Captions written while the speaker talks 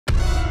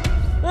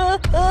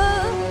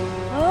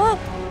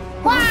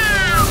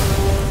Wow!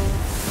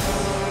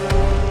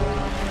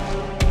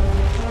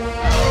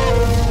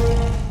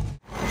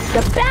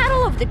 The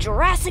Battle of the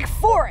Jurassic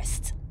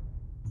Forest!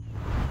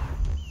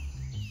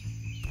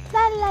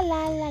 La la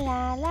la la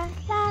la la la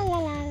la la la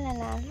la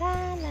la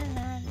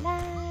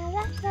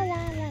la la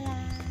la.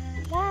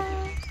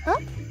 Huh?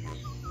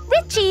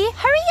 Richie,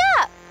 hurry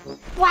up!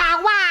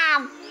 Wow,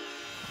 wow!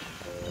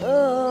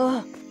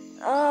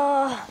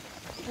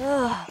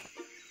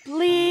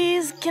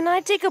 Please, can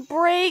I take a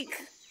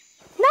break?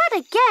 Not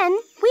again.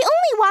 We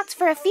only walked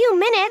for a few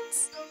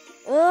minutes.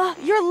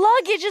 Your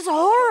luggage is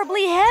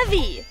horribly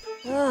heavy.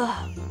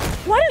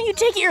 Why don't you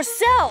take it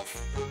yourself?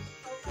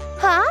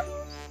 Huh?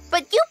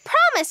 But you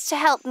promised to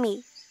help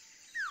me.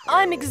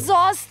 I'm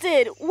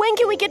exhausted. When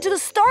can we get to the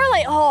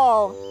Starlight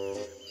Hall?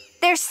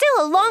 There's still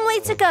a long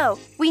way to go.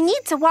 We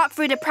need to walk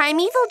through the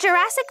primeval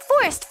Jurassic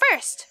Forest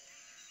first.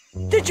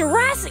 The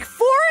Jurassic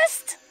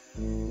Forest?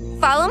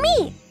 Follow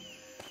me.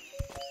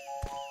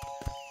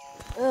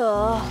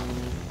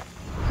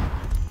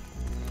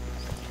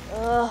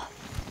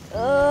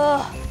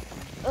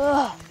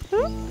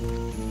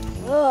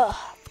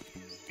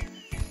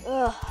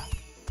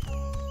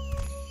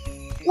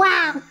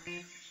 Wow!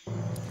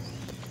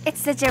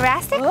 It's the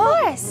Jurassic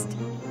Forest.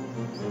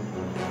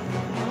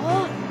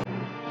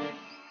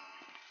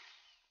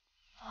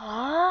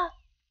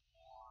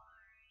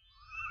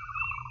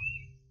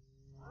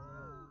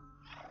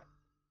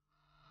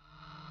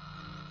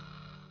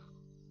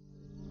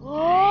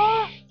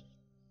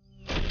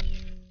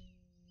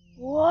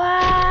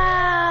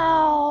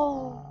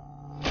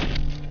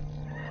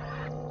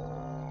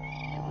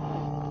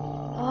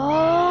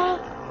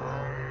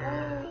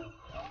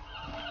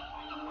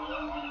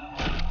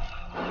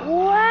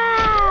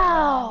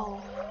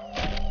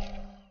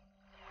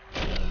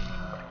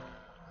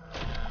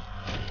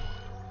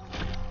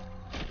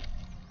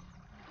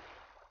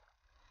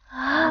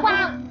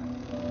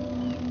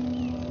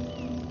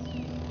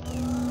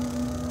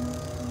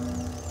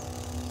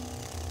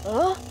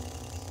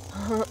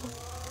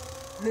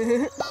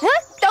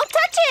 Don't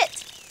touch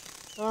it!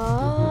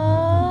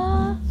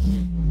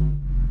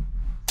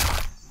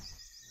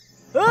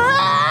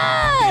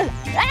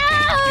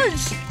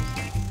 Ouch!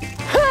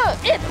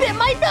 It bit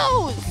my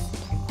nose!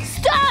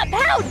 Stop!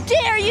 How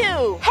dare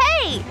you!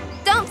 Hey!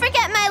 Don't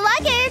forget my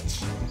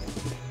luggage!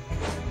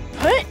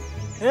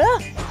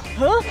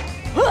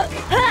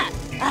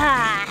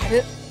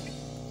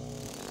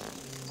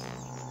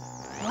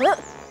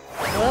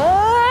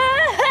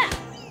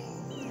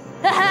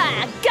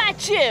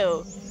 Got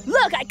you!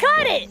 Look, I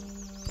caught it!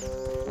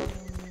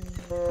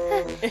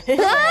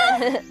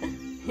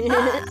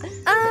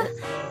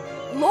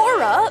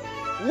 Laura,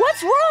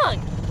 what's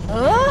wrong?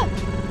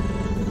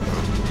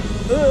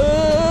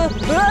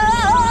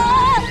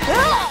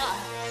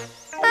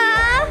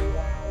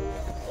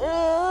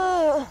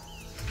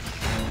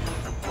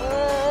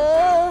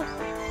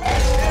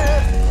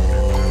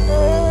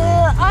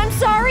 I'm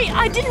sorry,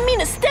 I didn't mean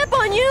to step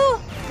on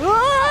you.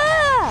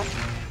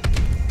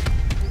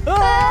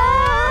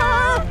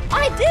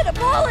 I did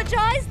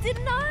apologize,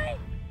 didn't I?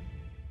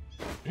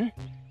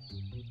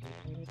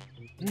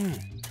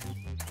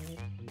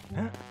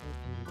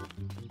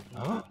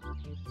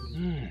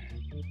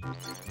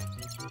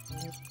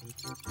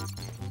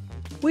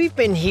 We've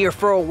been here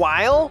for a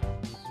while.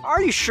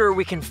 Are you sure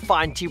we can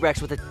find T-Rex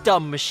with a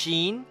dumb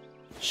machine?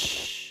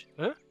 Shh.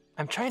 Huh?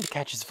 I'm trying to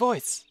catch his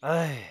voice.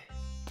 I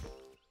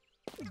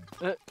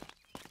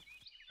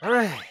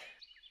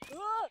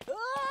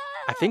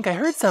think I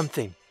heard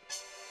something.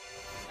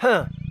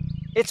 Huh.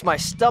 It's my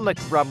stomach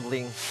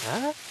rumbling.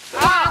 Huh?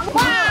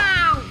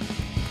 Wow!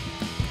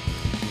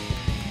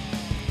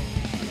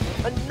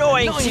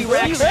 Annoying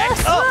T-Rex!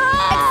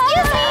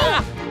 Excuse me!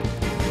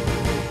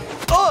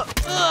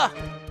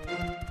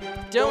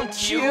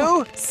 Don't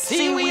you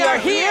see we are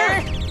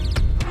here?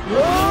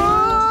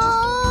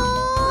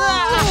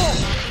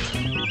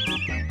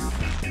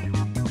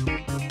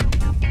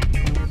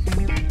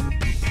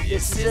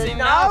 This is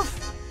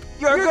enough.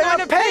 You're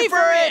gonna pay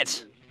for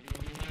it!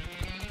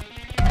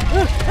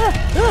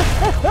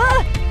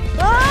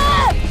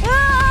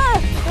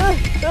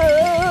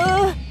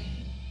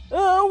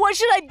 What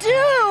should I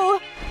do?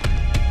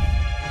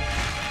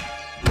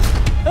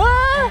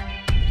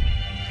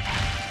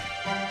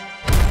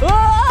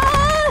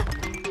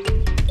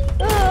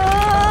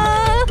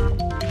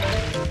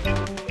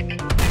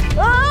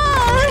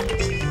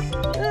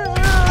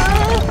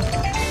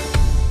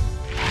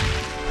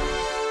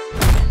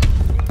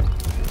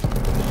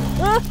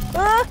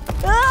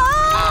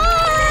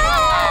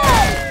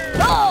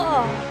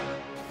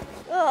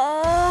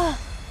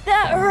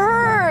 That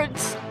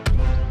hurts.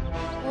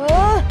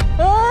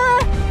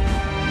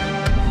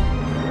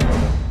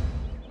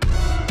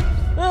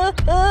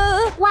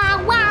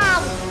 Wow, wow!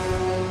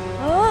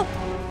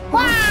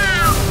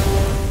 Wow!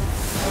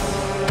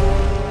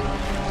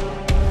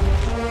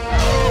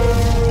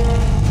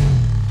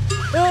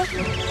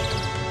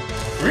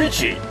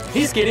 Richie,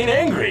 he's getting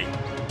angry.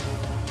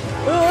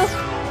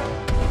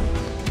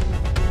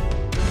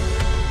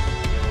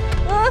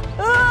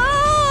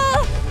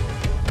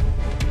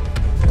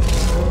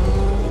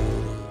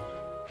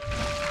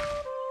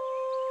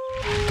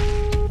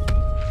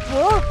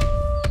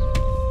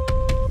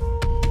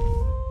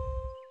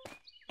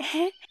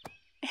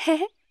 Huh?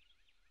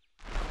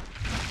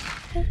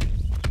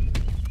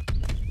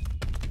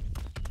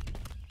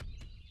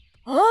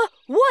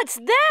 What's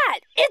that?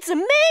 It's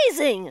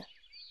amazing!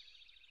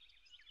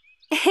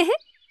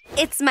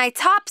 It's my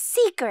top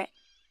secret.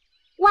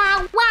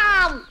 Wow,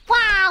 wow,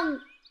 wow!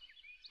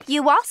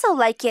 You also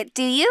like it,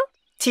 do you?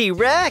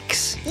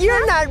 T-Rex,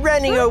 you're not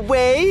running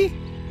away.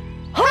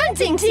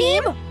 Hunting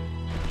team!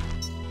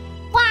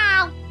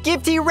 Wow!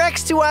 Give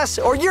T-Rex to us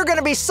or you're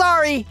gonna be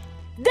sorry.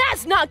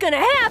 That's not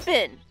gonna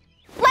happen!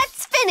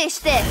 Let's finish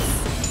this!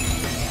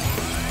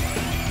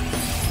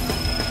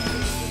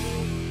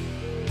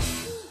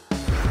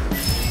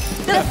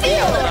 The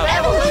field of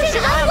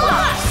evolution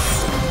unlocks!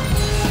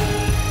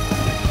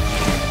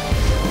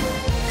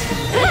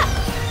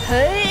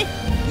 Hey!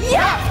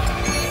 Yeah!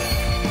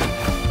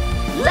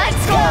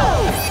 Let's go!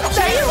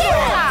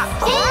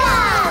 Triceratops!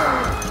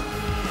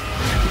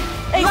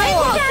 A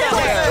volcano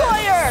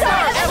destroyer!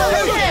 Start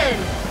evolution!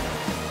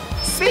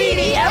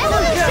 Speedy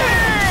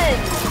evolution!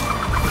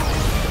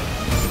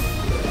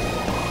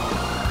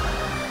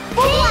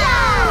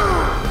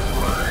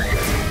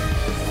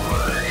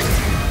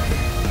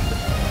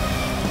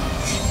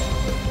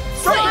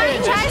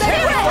 Flaming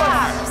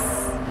Triceratops!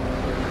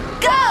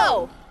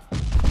 Go!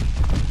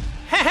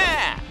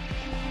 Ha-ha!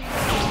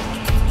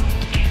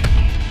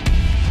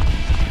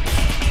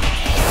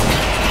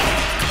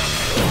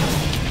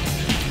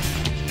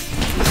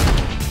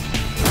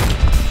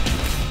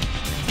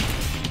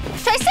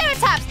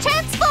 Triceratops,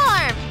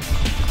 transform!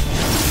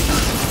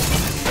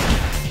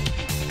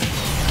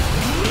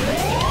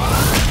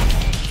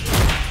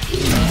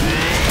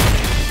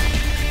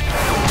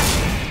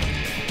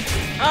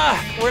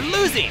 We're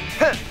losing!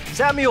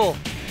 Samuel,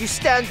 you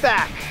stand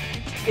back.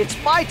 It's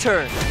my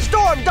turn.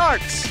 Storm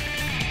darts!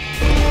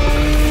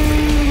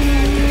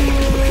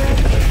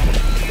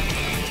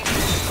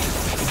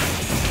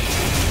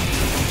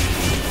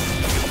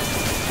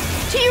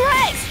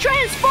 T-Rex,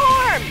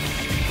 transform!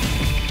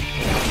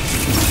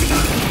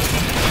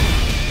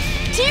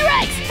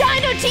 T-Rex,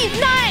 Dino Teeth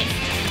Knife!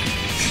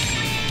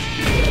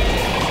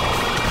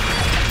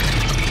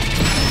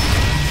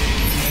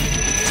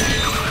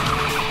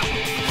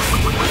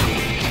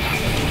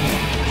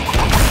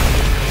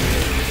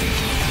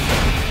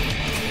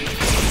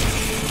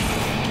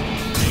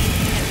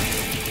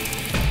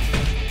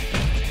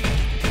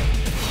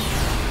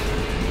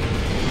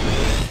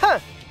 Huh!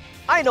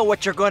 I know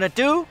what you're gonna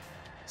do.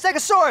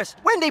 Stegosaurus,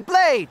 Windy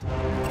Blade!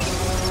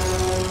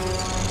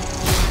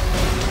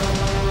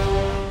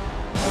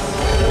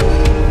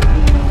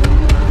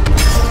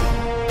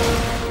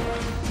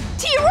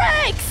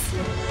 T-Rex!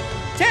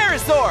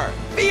 Pterosaur!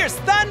 Fierce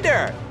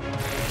Thunder!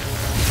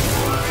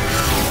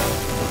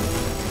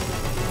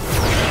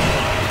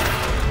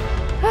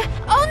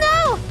 Oh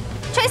no!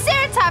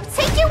 Triceratops,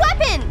 take your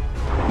weapon!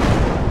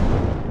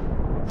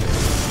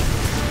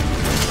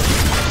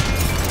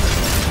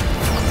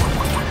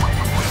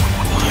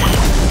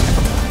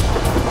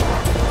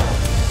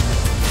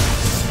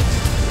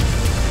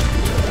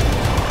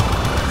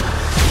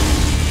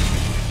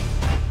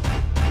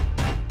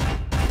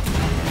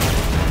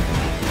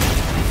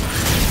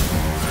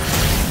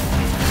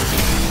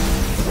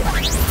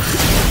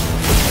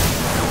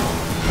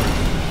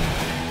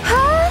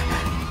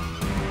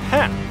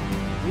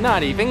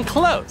 Not even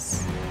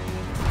close.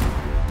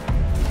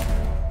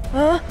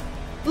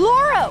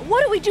 Laura,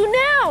 what do we do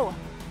now?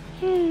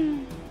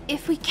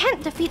 If we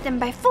can't defeat them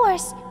by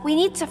force, we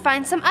need to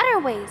find some other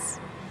ways.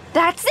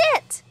 That's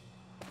it!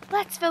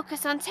 Let's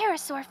focus on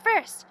Pterosaur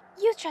first.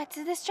 You try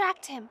to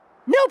distract him.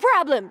 No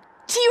problem.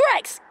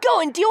 T-Rex,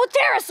 go and deal with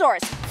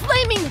Pterosaurs.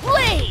 Flaming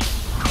Blade!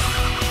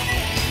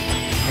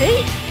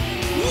 Hey!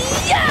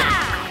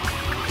 Yeah!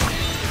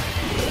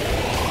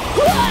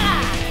 Hua!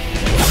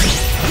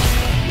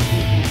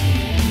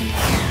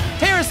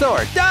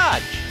 Pterosaur,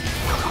 dodge!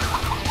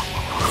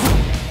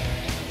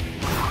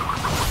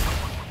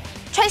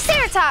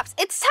 Triceratops,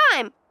 it's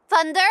time!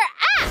 Thunder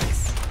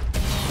Axe!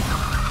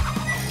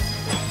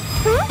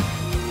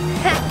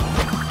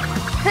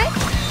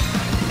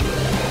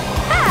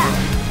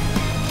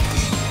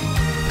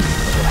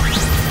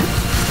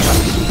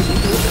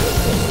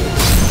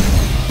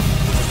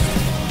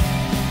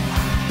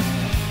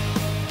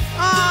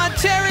 Ah,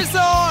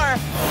 Pterosaur!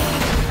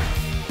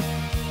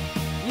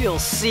 You'll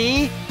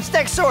see.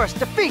 Stegosaurus,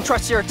 defeat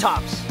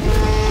Triceratops.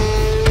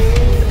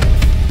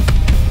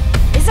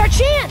 It's our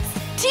chance!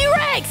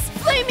 T-Rex,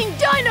 Flaming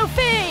Dino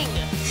Fang!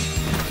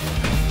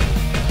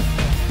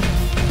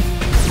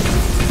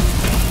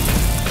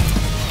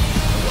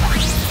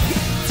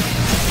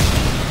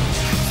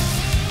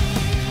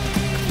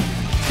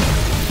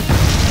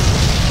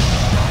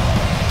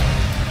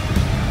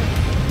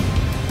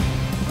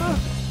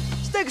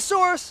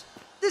 Stegosaurus,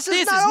 this is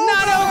This not is over!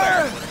 not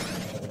over!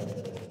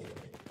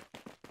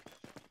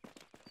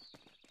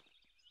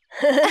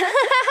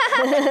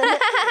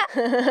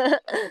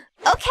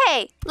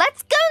 Okay,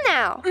 let's go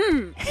now!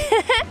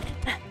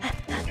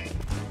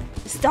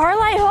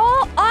 Starlight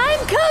Hall, I'm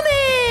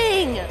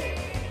coming!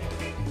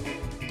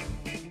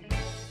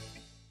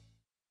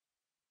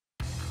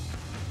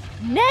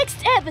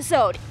 Next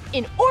episode,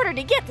 in order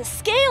to get the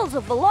scales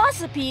of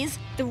velocipedes,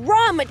 the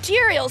raw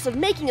materials of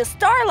making a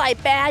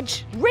Starlight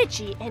badge,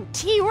 Richie and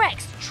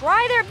T-Rex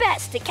try their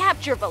best to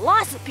capture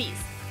velocipedes.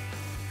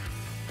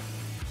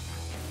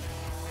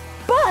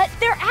 But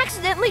they're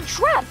accidentally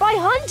trapped by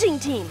hunting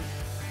team.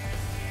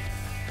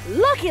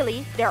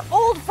 Luckily, their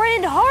old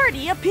friend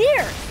Hardy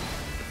appears.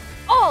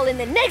 All in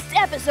the next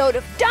episode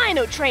of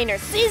Dinotrainers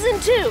Season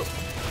 2,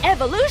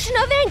 Evolution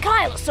of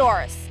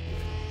Ankylosaurus.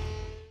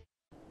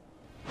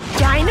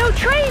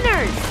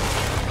 Dinotrainers!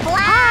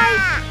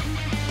 Hi!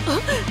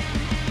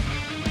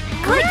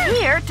 Click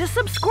here to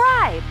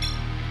subscribe.